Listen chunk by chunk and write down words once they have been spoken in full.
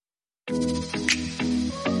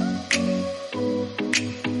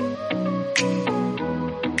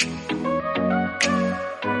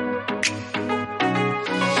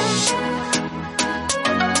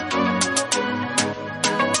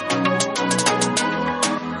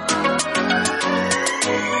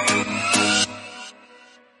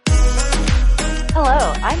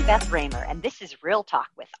Beth Raymer, and this is Real Talk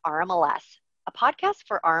with RMLS, a podcast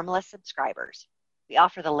for RMLS subscribers. We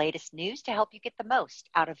offer the latest news to help you get the most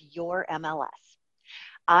out of your MLS.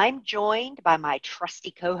 I'm joined by my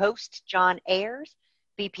trusty co-host, John Ayers,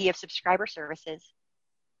 VP of Subscriber Services.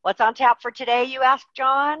 What's on tap for today, you ask,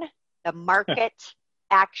 John? The market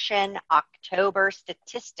action October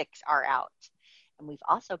statistics are out. And we've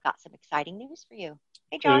also got some exciting news for you.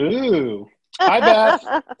 Hey, John. Ooh. Hi, Beth.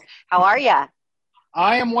 How are you?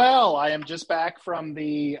 I am well. I am just back from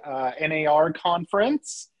the NAR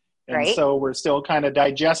conference. And Great. so we're still kind of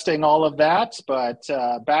digesting all of that, but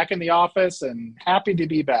back in the office and happy to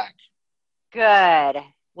be back. Good.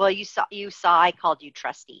 Well, you saw I called you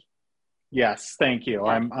trusty. Yes, thank you.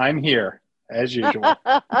 I'm here as usual.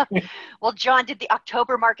 Well, John, did the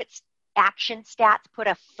October market action stats put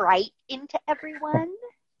a fright into everyone?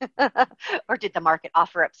 Or did the market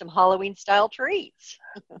offer up some Halloween-style treats?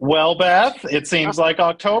 Well, Beth, it seems like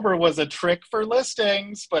October was a trick for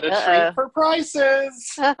listings, but a treat for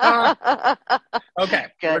prices. Okay,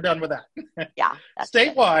 Good. we're done with that. Yeah.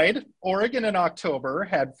 Statewide, good. Oregon in October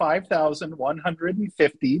had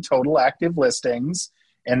 5,150 total active listings,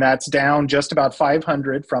 and that's down just about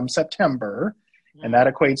 500 from September. And that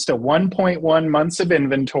equates to 1.1 months of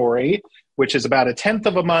inventory, which is about a tenth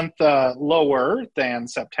of a month lower than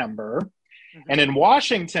September. Mm-hmm. And in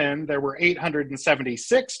Washington, there were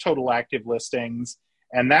 876 total active listings,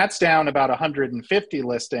 and that's down about 150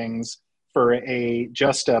 listings for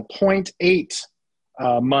just a 0.8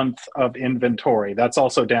 month of inventory. That's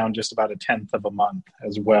also down just about a tenth of a month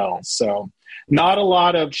as well. So not a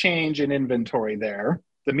lot of change in inventory there.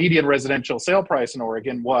 The median residential sale price in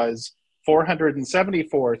Oregon was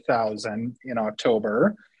 $474,000 in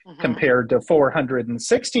October, compared to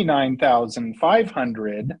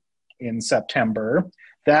 $469,500 in September.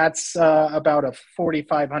 That's about a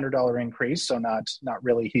 $4,500 increase, so not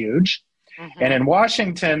really huge. And in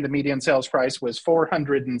Washington, the median sales price was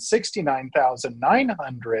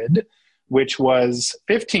 $469,900, which was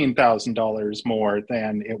 $15,000 more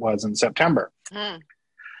than it was in September.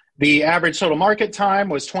 The average total market time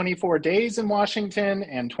was 24 days in Washington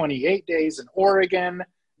and 28 days in Oregon.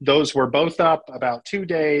 Those were both up about 2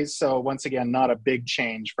 days. So once again, not a big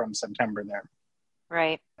change from September there.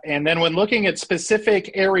 Right. And then when looking at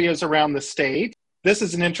specific areas around the state, this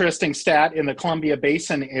is an interesting stat in the Columbia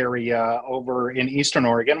Basin area over in Eastern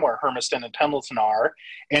Oregon, where Hermiston and Pendleton are.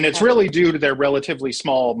 And it's really due to their relatively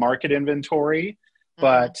small market inventory.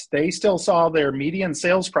 But they still saw their median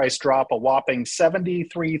sales price drop a whopping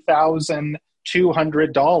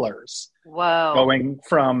 $73,200. Whoa. Going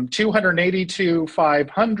from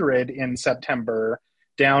 $282,500 in September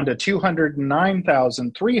down to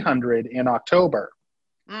 $209,300 in October.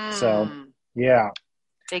 So, yeah.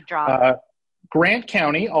 Big drop. Grant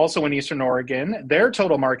County, also in Eastern Oregon, their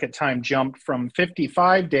total market time jumped from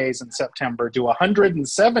 55 days in September to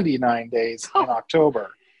 179 days in October.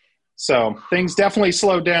 So things definitely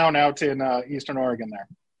slowed down out in Eastern Oregon there.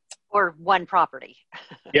 Or one property.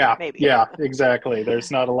 Yeah, maybe. Yeah, exactly. There's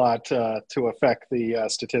not a lot to affect the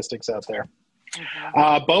statistics out there.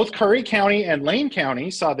 Both Curry County and Lane County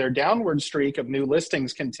saw their downward streak of new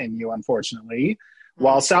listings continue, unfortunately,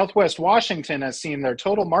 while Southwest Washington has seen their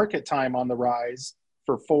total market time on the rise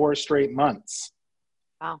for 4 straight months.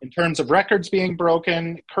 Wow. In terms of records being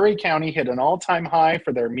broken, Curry County hit an all-time high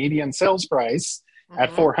for their median sales price at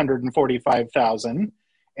 $445,000,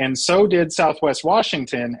 and so did Southwest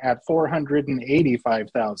Washington at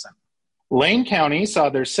 $485,000. Lane County saw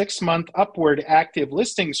their 6-month upward active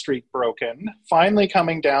listing streak broken, finally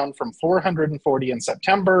coming down from 440 in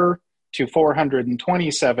September to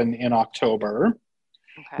 427 in October.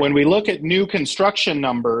 When we look at new construction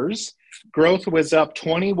numbers, growth was up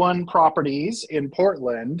 21 properties in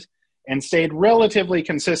Portland and stayed relatively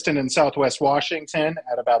consistent in Southwest Washington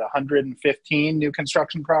at about 115 new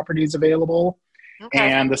construction properties available.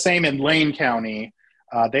 And the same in Lane County.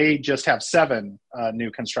 They just have 7 new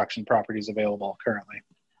construction properties available currently.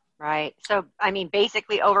 Right. So, I mean,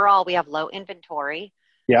 basically, overall, we have low inventory.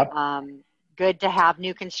 Yep. Good to have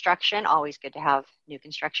new construction. Always good to have new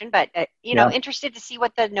construction. But, interested to see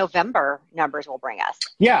what the November numbers will bring us.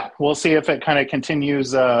 Yeah, we'll see if it kind of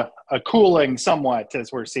continues a cooling somewhat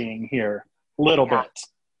as we're seeing here. A little bit.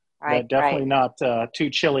 Right. But definitely not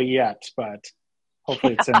too chilly yet, but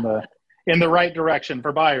hopefully it's in the right direction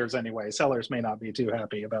for buyers anyway. Sellers may not be too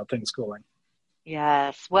happy about things cooling.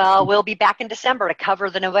 Yes. Well, we'll be back in December to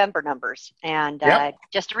cover the November numbers. And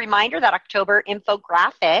just a reminder that October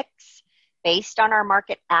infographics based on our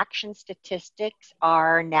market action statistics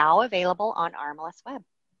are now available on RMLS Web.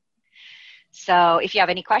 So if you have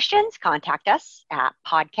any questions, contact us at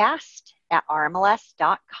podcast at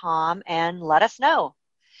rmls.com and let us know.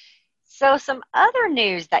 So some other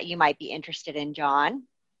news that you might be interested in, John.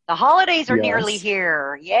 The holidays are nearly Yes.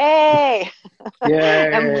 here. Yay!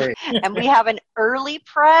 Yay. and we have an early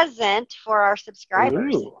present for our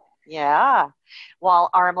subscribers. Ooh. Yeah. While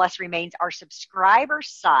RMLS remains our subscriber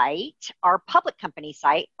site, our public company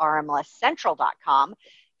site, rmlscentral.com,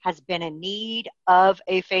 has been in need of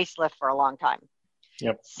a facelift for a long time.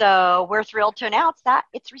 Yep. So we're thrilled to announce that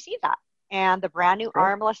it's received that. And the brand new Great.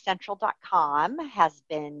 rmlscentral.com has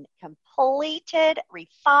been completed,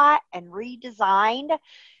 rethought, and redesigned.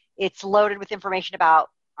 It's loaded with information about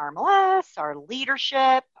RMLS, our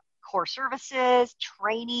leadership, core services,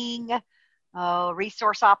 training,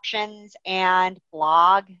 resource options, and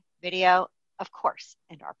blog, video, of course,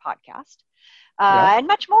 and our podcast, and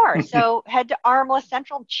much more. So head to RMLS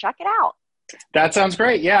Central and check it out. That sounds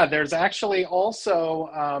great. Yeah, there's actually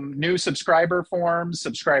also new subscriber forms,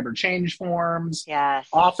 subscriber change forms, yes,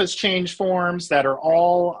 office change forms that are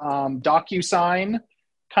all DocuSign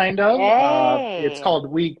kind of. Hey. It's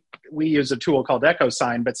called, we use a tool called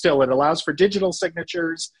EchoSign, but still it allows for digital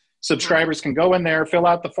signatures. Subscribers can go in there, fill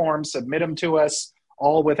out the form, submit them to us,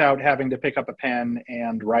 all without having to pick up a pen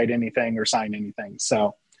and write anything or sign anything.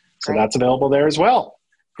 So that's available there as well.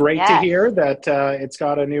 Great to hear that it's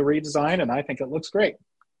got a new redesign, and I think it looks great.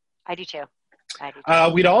 I do too.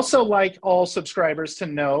 We'd also like all subscribers to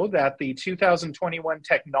know that the 2021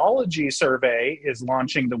 Technology Survey is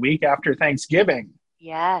launching the week after Thanksgiving.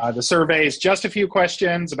 Yes. The survey is just a few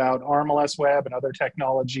questions about RMLS Web and other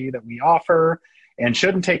technology that we offer, and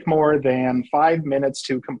shouldn't take more than 5 minutes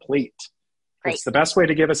to complete. Great. It's the best way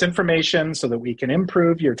to give us information so that we can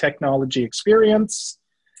improve your technology experience.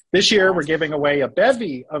 This year, we're giving away a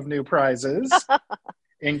bevy of new prizes,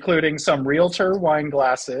 including some Realtor wine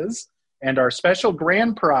glasses. And our special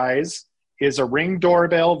grand prize is a Ring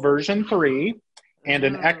Doorbell version 3 and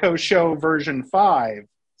an Echo Show version 5.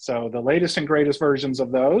 So the latest and greatest versions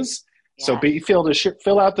of those. Yes. So be sure to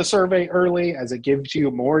fill out the survey early, as it gives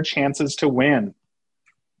you more chances to win.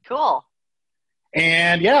 Cool.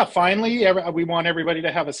 And yeah, finally, we want everybody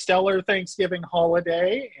to have a stellar Thanksgiving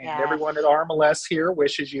holiday. And everyone at RMLS here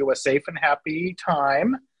wishes you a safe and happy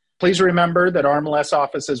time. Please remember that RMLS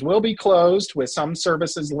offices will be closed, with some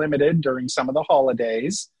services limited during some of the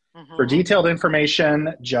holidays. For detailed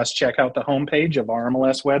information, just check out the homepage of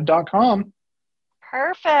rmlsweb.com.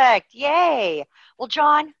 Perfect. Yay. Well,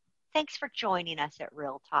 John, thanks for joining us at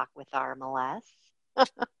Real Talk with RMLS.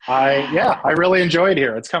 I really enjoyed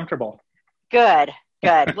here. It's comfortable. Good.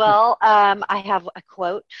 Well, I have a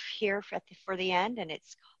quote here for the end, and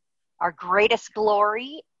it's, "Our greatest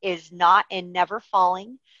glory is not in never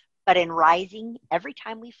falling, but in rising every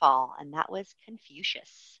time we fall." And that was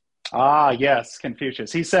Confucius. Ah, yes,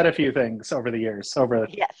 Confucius. He said a few things over the years, over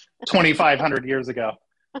 2,500 years ago.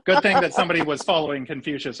 Good thing that somebody was following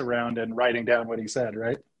Confucius around and writing down what he said,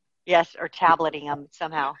 right? Yes, or tableting them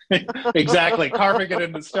somehow. Exactly, carving it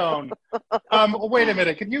into stone. Wait a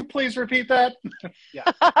minute, can you please repeat that?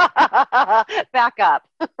 Yeah. Back up.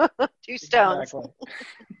 2 stones.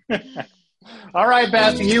 Exactly. All right,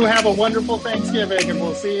 Beth, you have a wonderful Thanksgiving, and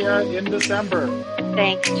we'll see you in December.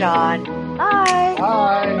 Thanks, John. Bye.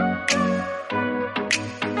 Bye.